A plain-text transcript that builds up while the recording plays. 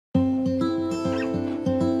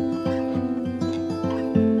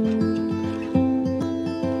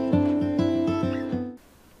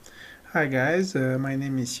Hi guys, my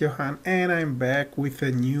name is Johan and I'm back with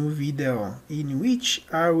a new video in which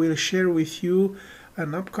I will share with you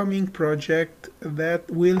an upcoming project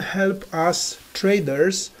that will help us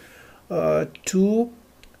traders to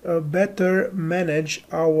better manage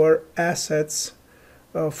our assets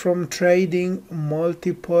from trading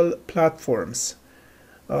multiple platforms.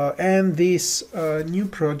 And this new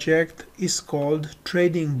project is called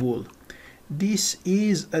TradingBull. This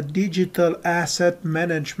is a digital asset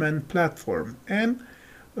management platform, and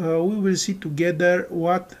we will see together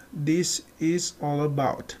what this is all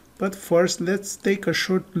about. But first, let's take a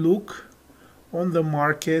short look on the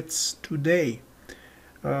markets today.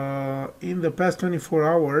 In the past 24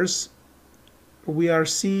 hours, we are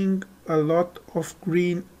seeing a lot of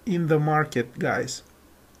green in the market, guys.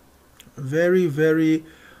 Very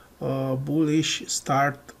bullish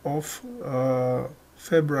start of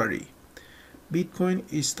February. Bitcoin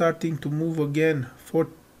is starting to move again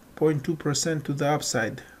 4.2% to the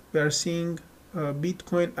upside. We are seeing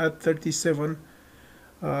Bitcoin at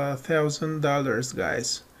 $37,000,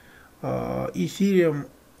 guys. Ethereum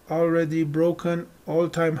already broken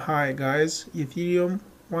all-time high, guys. Ethereum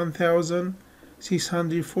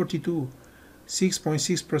 1,642,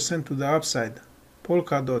 6.6% to the upside.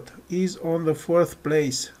 Polkadot is on the 4th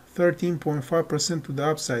place, 13.5% to the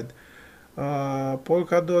upside.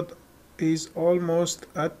 Polkadot is almost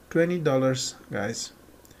at $20, guys.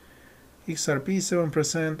 XRP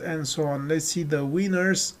 7% and so on. Let's see the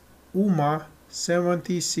winners. UMA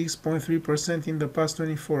 76.3% in the past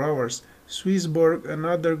 24 hours. Swissborg,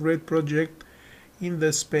 another great project in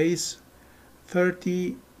the space,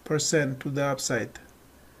 30% to the upside.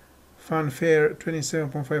 Funfair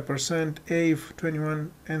 27.5%, AVE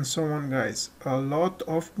 21, and so on, guys. A lot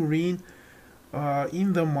of green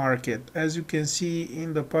in the market. As you can see,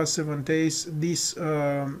 in the past 7 days, these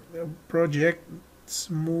projects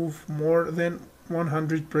move more than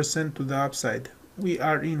 100% to the upside. We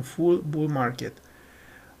are in full bull market.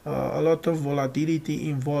 A lot of volatility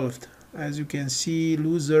involved. As you can see,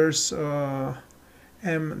 losers,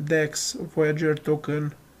 MDEX, Voyager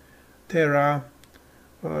token, Terra,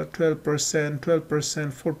 12%,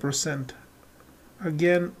 4%.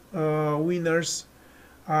 Again, winners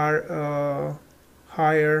are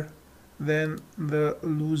higher than the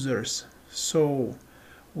losers. So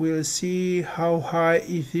we'll see how high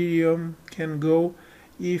Ethereum can go,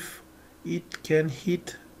 if it can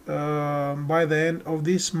hit by the end of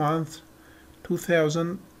this month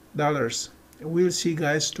 $2,000. We'll see,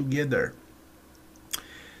 guys, together.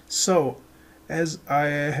 So as I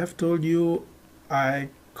have told you, I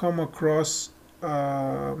come across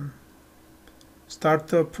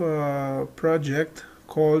startup project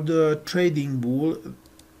called TradingBull,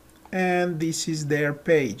 and this is their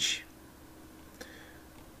page.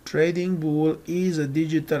 TradingBull is a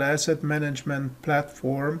digital asset management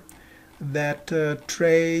platform that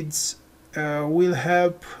will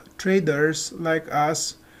help traders like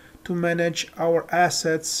us to manage our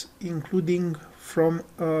assets, including from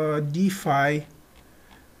DeFi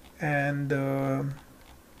and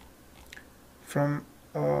from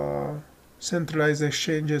centralized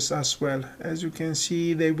exchanges as well. As you can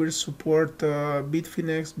see, they will support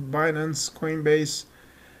Bitfinex, Binance, Coinbase,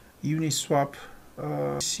 Uniswap.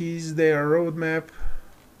 This is their roadmap.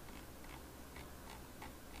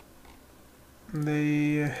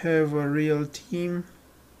 They have a real team.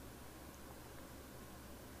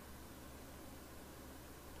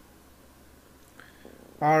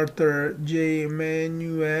 Arthur J.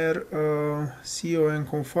 Manuer, CEO and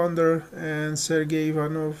co-founder, and Sergey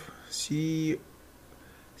Ivanov,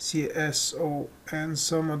 CSO, and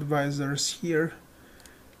some advisors here.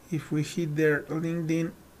 If we hit their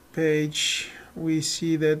LinkedIn page, we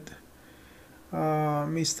see that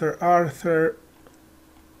Mr. Arthur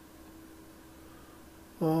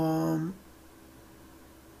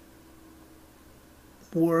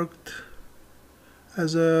worked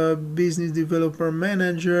as a business developer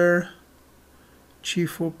manager,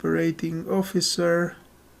 chief operating officer,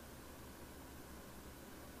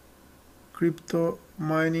 crypto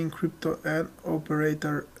mining, crypto and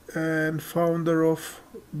operator, and founder of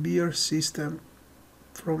Beer System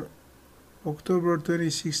from October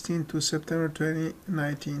 2016 to September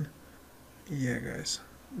 2019. Yeah, guys,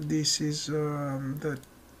 this is the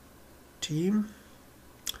team,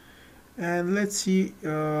 and let's see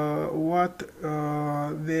what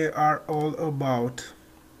they are all about.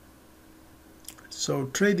 So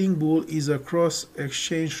TradingBull is a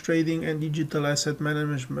cross-exchange trading and digital asset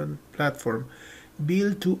management platform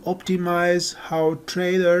built to optimize how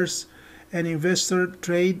traders and investors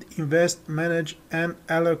trade, invest, manage, and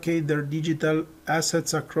allocate their digital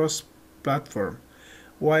assets across platform.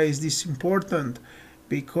 Why is this important?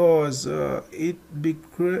 Because it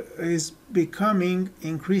is becoming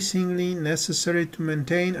increasingly necessary to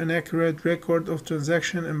maintain an accurate record of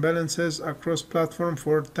transaction imbalances across platforms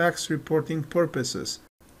for tax reporting purposes.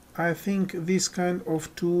 I think this kind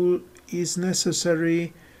of tool is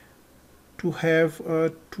necessary to have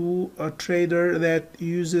to a trader that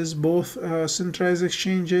uses both centralized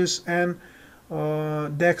exchanges and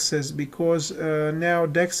DEXs, because now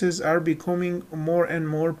DEXs are becoming more and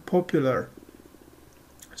more popular.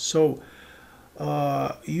 So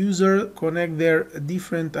users connect their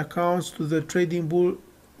different accounts to the TradingBull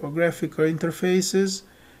graphical interfaces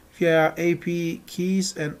via API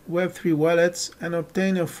keys and Web3 wallets and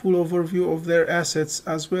obtain a full overview of their assets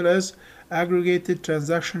as well as aggregated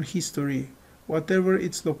transaction history, whatever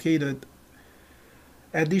it's located.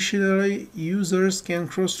 Additionally, users can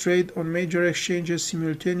cross-trade on major exchanges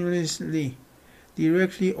simultaneously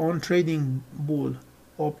directly on TradingBull,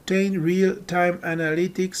 obtain real-time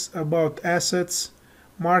analytics about assets,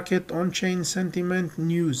 market on-chain sentiment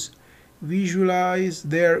news, visualize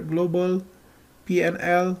their global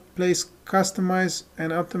P&L, place customized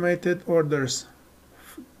and automated orders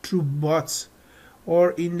through bots,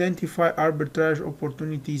 or identify arbitrage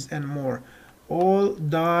opportunities and more, all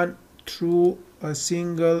done through a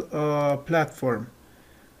single platform.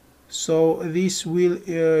 So this will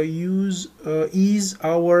ease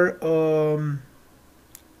our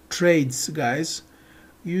trades, guys,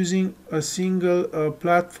 using a single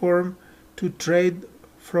platform to trade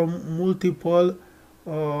from multiple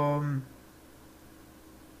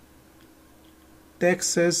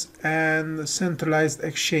DEXs and centralized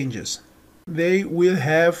exchanges. They will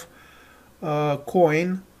have a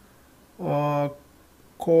coin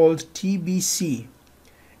called TBC,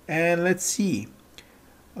 and let's see.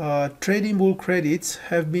 TradingBull credits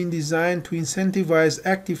have been designed to incentivize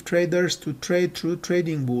active traders to trade through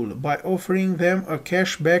TradingBull by offering them a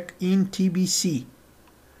cashback in TBC.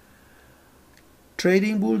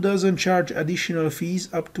 TradingBull doesn't charge additional fees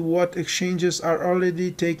up to what exchanges are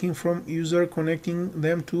already taking from users connecting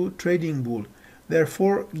them to TradingBull,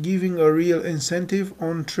 therefore giving a real incentive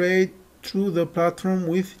on trade through the platform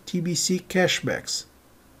with TBC cashbacks.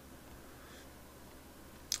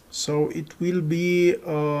 So it will be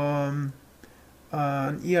an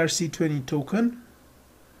ERC20 token.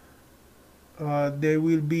 There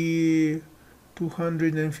will be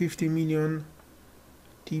 250 million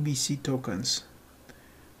TBC tokens.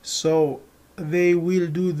 So they will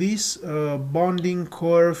do this bonding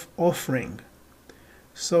curve offering.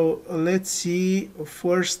 So let's see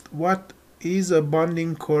first what is a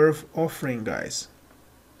bonding curve offering, guys.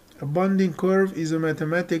 A bonding curve is a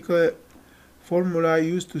mathematical formula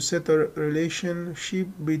used to set a relationship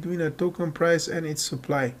between a token price and its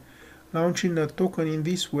supply. Launching a token in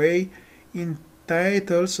this way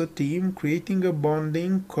entitles a team creating a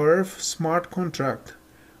bonding curve smart contract,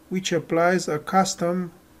 which applies a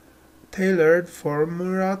custom tailored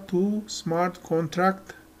formula to smart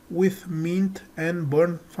contract with mint and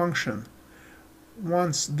burn function.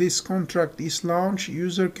 Once this contract is launched,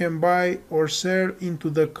 user can buy or sell into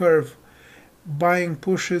the curve. Buying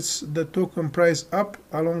pushes the token price up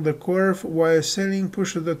along the curve, while selling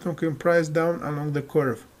pushes the token price down along the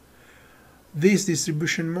curve. This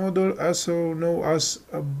distribution model, also known as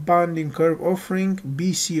a bonding curve offering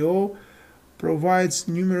 (BCO), provides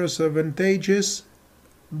numerous advantages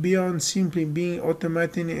beyond simply being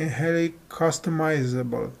automatically and highly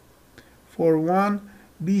customizable. For one,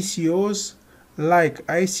 BCOs, like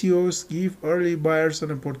ICOs, give early buyers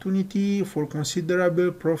an opportunity for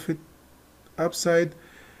considerable profit upside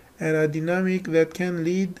and a dynamic that can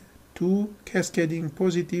lead to cascading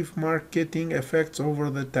positive marketing effects over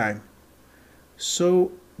the time.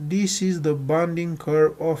 So this is the bonding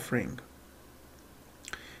curve offering.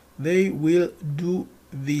 They will do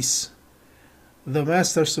this. The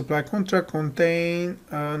master supply contract contains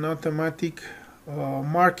an automatic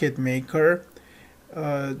market maker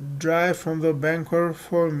derived from the banker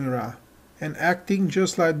formula and acting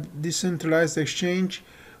just like decentralized exchange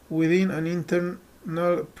within an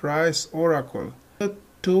internal price oracle. The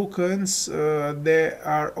tokens they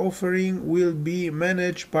are offering will be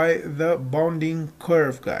managed by the bonding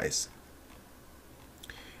curve, guys.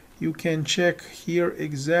 You can check here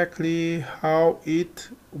exactly how it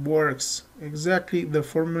works, exactly the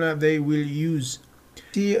formula they will use.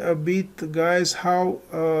 See a bit, guys, how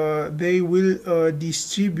they will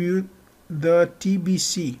distribute the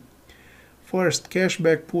TBC. First,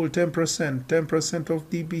 cashback pool 10%. 10% of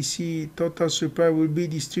TBC total supply will be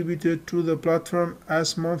distributed through the platform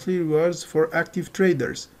as monthly rewards for active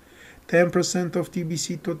traders. 10% of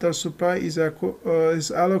TBC total supply is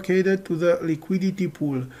allocated to the liquidity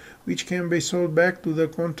pool, which can be sold back to the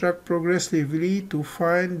contract progressively to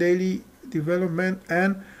fund daily development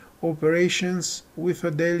and operations with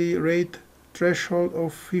a daily rate threshold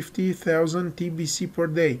of 50,000 TBC per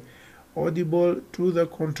day, audible through the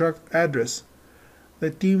contract address. The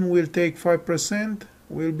team will take 5%,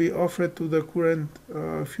 will be offered to the current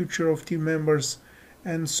future of team members,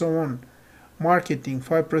 and so on. Marketing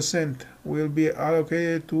 5% will be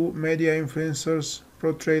allocated to media influencers,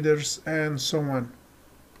 pro traders, and so on.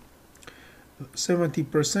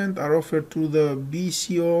 70% are offered to the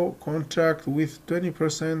BCO contract with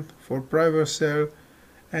 20% for private sale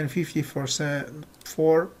and 50%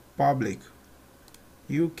 for public.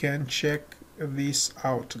 You can check this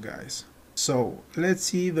out, guys. So let's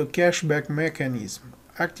see the cashback mechanism.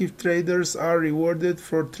 Active traders are rewarded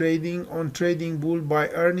for trading on TradingBull by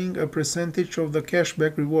earning a percentage of the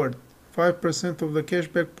cashback reward. 5% of the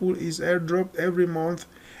cashback pool is airdropped every month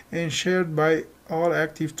and shared by all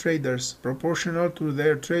active traders, proportional to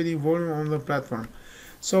their trading volume on the platform.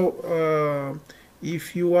 So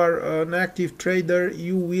if you are an active trader,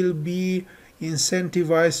 you will be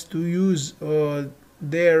incentivized to use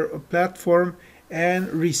their platform and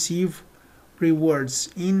receive rewards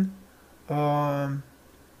in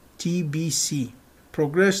TBC.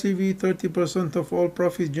 Progressively, 30% of all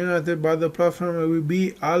profits generated by the platform will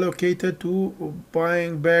be allocated to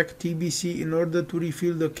buying back TBC in order to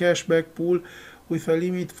refill the cashback pool with a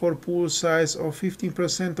limit for pool size of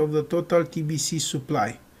 15% of the total TBC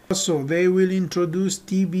supply. Also, they will introduce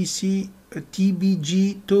TBG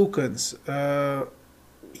tokens.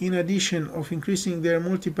 In addition of increasing their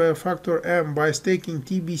multiplier factor M by staking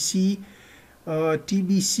TBC,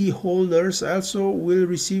 TBC holders also will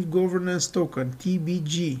receive governance token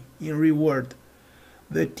TBG in reward.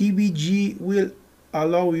 The TBG will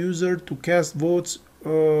allow users to cast votes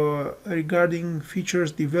regarding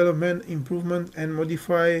features development, improvement, and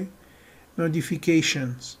modify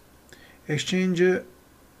notifications, exchange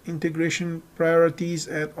integration priorities,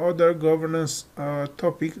 and other governance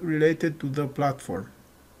topics related to the platform.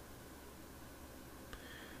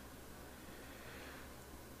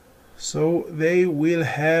 So they will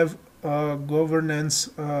have governance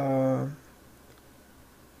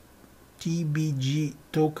TBG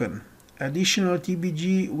token. Additional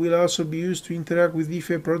TBG will also be used to interact with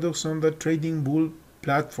DeFi products on the TradingBull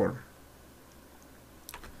platform.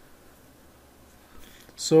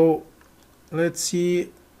 So let's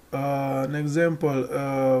see an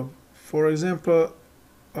example. For example,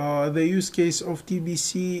 the use case of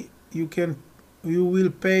TBC, you will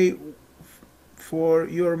pay for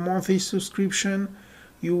your monthly subscription.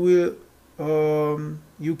 You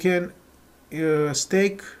can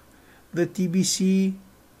stake the TBC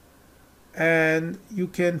and you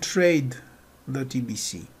can trade the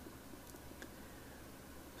TBC.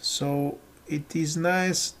 So it is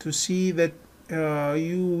nice to see that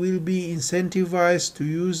you will be incentivized to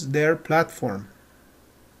use their platform.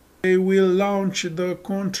 They will launch the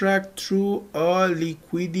contract through a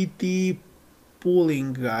liquidity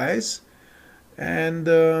pooling, guys. And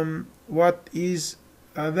what is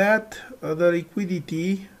that? The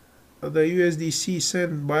liquidity, the USDC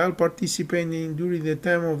sent by all participating during the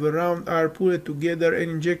time of the round are pooled together and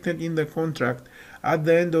injected in the contract. At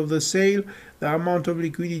the end of the sale, the amount of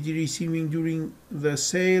liquidity receiving during the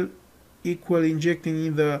sale equal injecting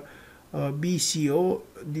in the BCO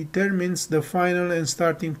determines the final and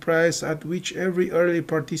starting price at which every early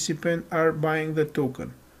participant are buying the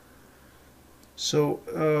token. So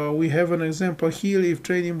we have an example here. If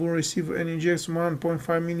TradingBull receives and injects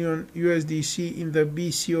 1.5 million USDC in the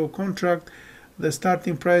BCO contract, the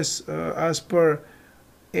starting price as per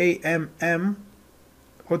AMM,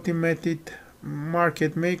 automated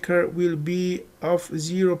market maker, will be of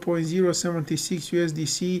 0.076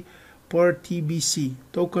 USDC per TBC.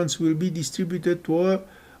 Tokens will be distributed to all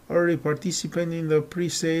early participants in the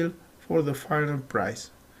pre-sale for the final price.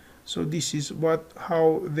 So this is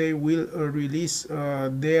how they will release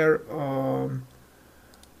their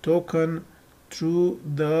token through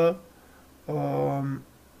the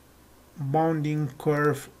bounding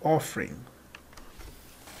curve offering.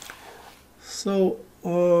 So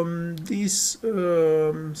this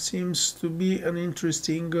seems to be an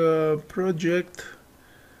interesting project.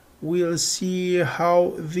 We'll see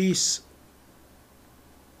how this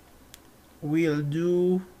will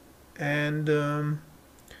do, and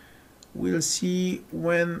we'll see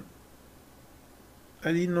when.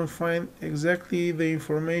 I did not find exactly the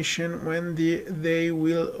information when they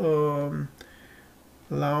will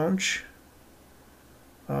launch.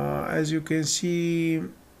 As you can see,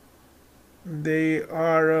 They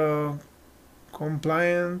are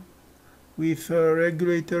compliant with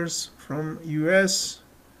regulators from US.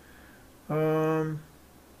 On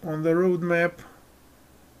the roadmap,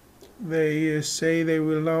 they say they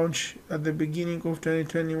will launch at the beginning of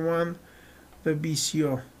 2021 the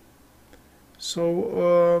BCO.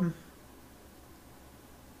 So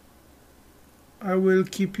I will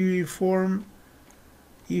keep you informed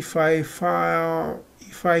if I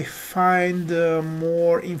find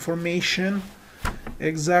more information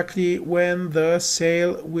exactly when the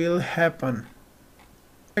sale will happen.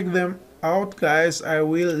 Check them out, guys. I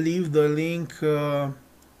will leave the link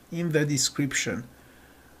in the description.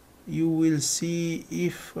 You will see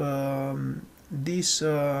if this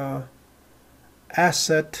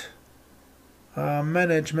asset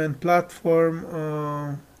management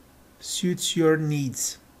platform suits your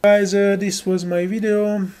needs. Guys, this was my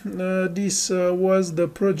video. This was the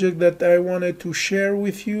project that I wanted to share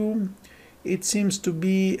with you. It seems to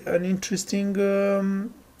be an interesting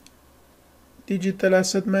digital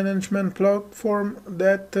asset management platform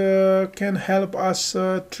that can help us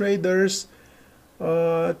traders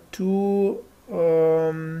to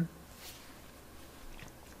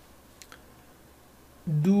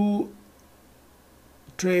do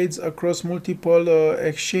trades across multiple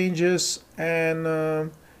exchanges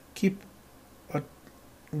and keep a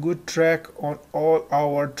good track on all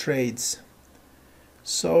our trades.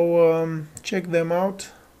 So check them out,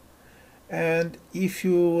 and if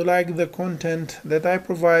you like the content that I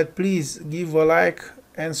provide, please give a like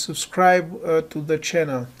and subscribe to the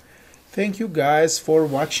channel. Thank you guys for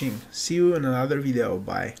watching. See you in another video.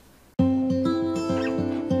 Bye.